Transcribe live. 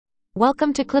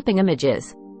Welcome to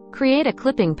Clippingimages. Create a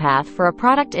clipping path for a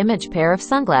product image pair of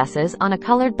sunglasses on a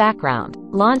colored background.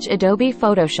 Launch Adobe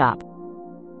Photoshop.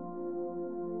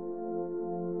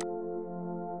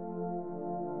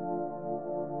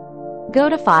 Go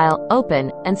to File, Open,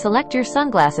 and select your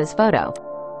sunglasses photo.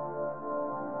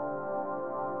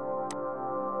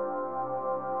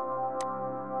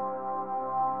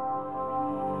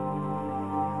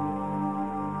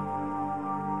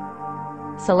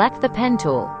 Select the Pen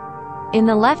tool. In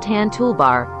the left-hand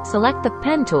toolbar, select the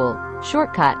Pen tool,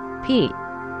 shortcut, P.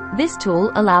 This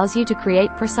tool allows you to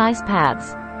create precise paths.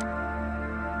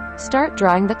 Start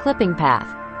drawing the clipping path.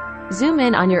 Zoom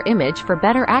in on your image for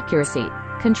better accuracy.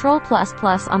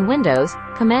 Ctrl++ on Windows,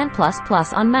 Command++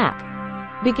 on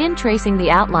Mac. Begin tracing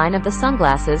the outline of the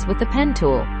sunglasses with the Pen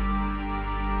tool.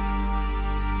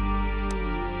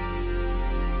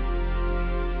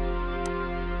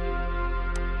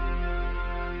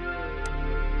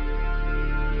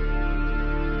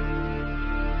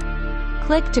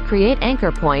 Click to create anchor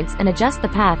points and adjust the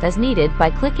path as needed by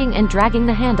clicking and dragging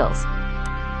the handles.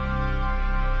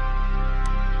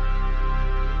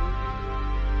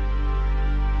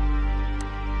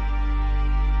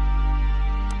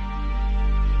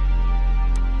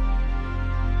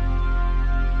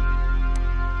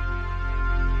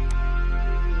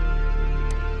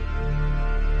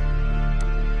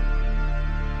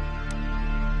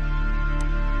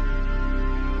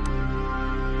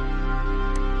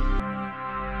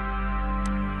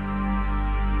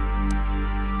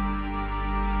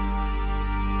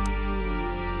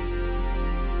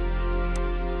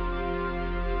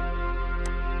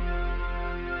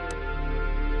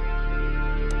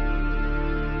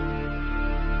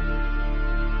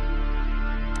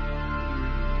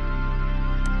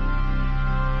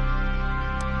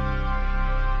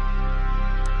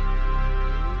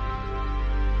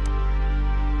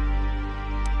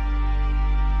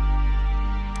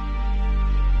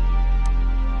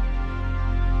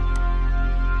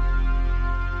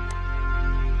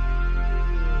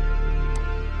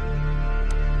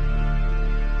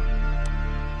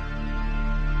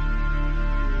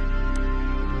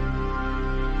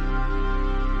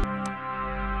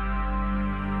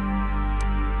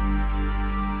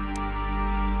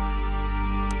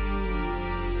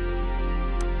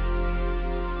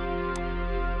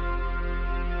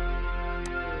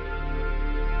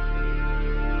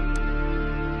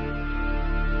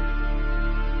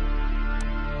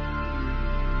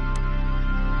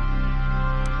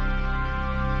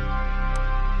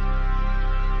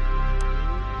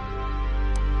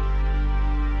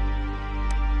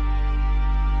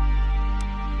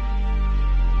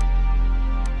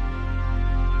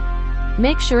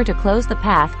 Make sure to close the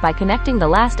path by connecting the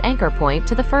last anchor point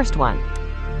to the first one.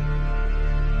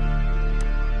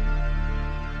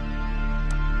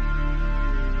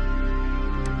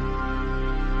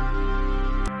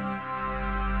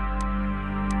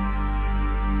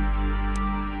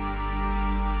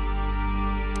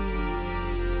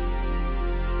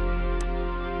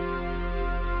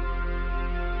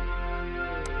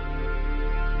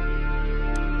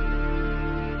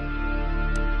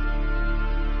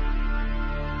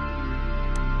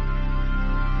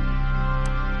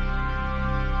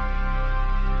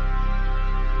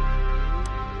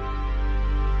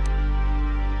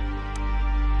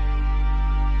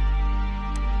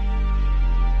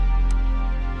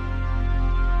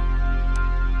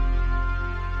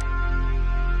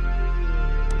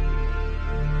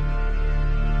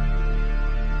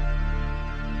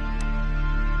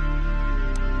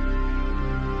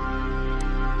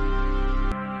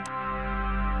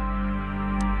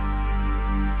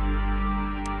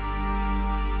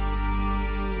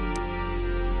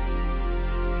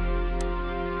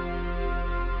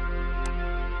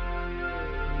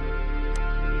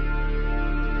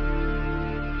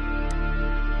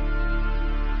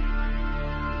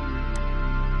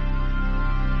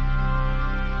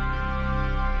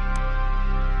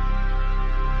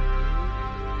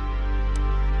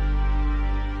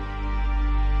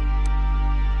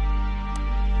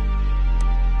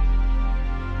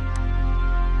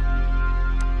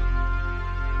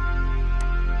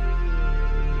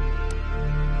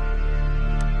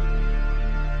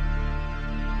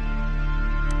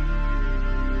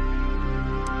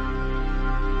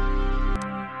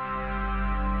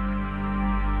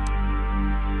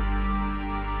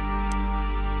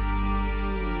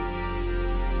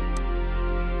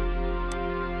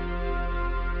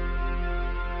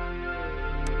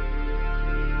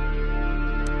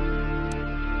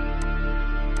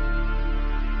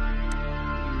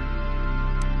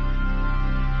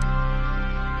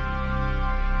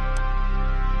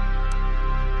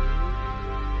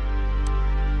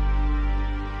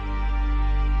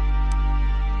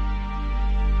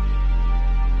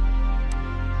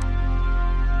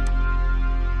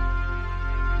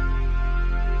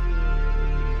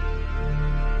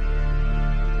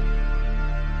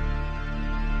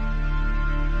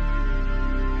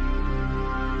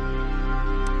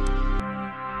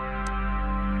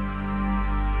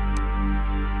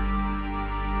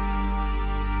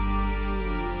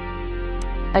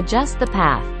 Adjust the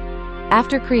path.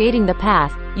 After creating the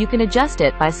path, you can adjust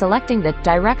it by selecting the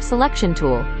Direct Selection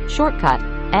tool, shortcut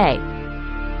A.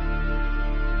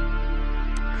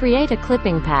 Create a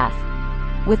clipping path.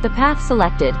 With the path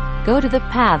selected, go to the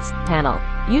Paths panel,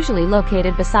 usually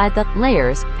located beside the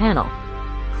Layers panel.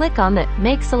 Click on the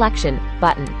Make Selection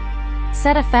button.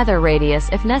 Set a feather radius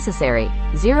if necessary,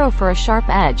 0 for a sharp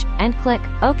edge, and click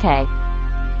OK.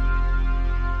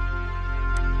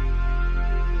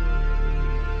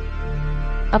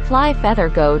 Apply Feather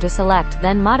Go to select,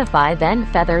 then modify, then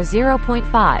Feather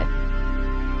 0.5.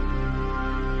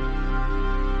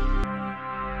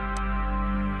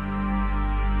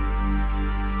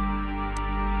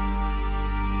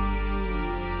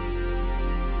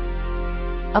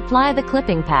 Apply the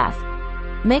clipping path.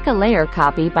 Make a layer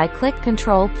copy by click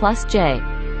Ctrl+J.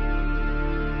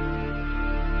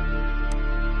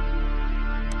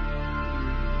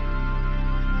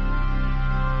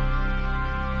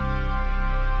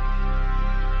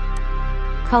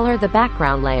 Color the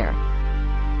background layer.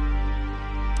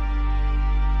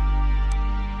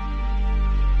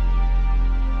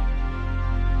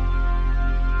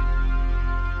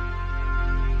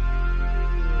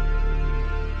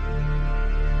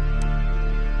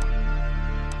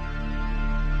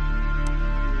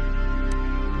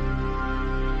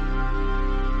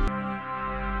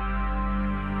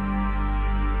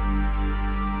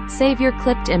 Save your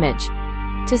clipped image.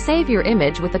 To save your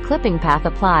image with the clipping path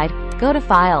applied, go to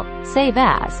File, Save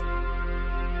As.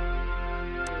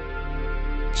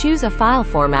 Choose a file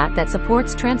format that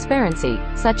supports transparency,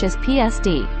 such as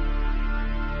PSD.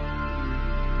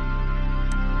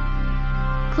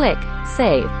 Click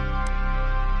Save.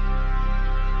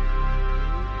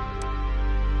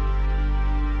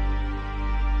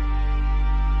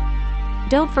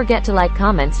 Don't forget to like,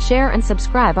 comment, share and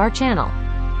subscribe our channel.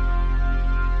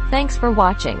 Thanks for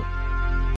watching.